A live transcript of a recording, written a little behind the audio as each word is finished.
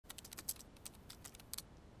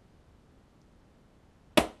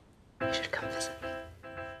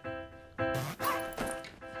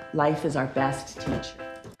Life is our best teacher.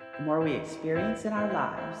 The more we experience in our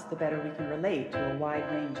lives, the better we can relate to a wide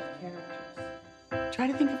range of characters. Try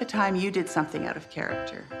to think of a time you did something out of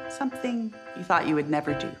character, something you thought you would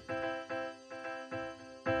never do.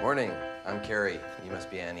 Morning, I'm Carrie. You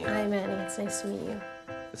must be Annie. I'm Annie, it's nice to meet you.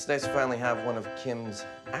 It's nice to finally have one of Kim's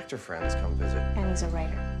actor friends come visit. Annie's a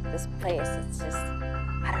writer. This place, it's just,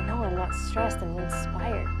 I don't know, I'm not stressed, I'm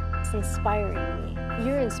inspired. It's inspiring me.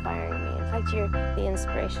 You're inspiring me. In fact, you're the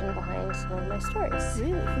inspiration behind some of my stories.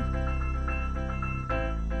 Really?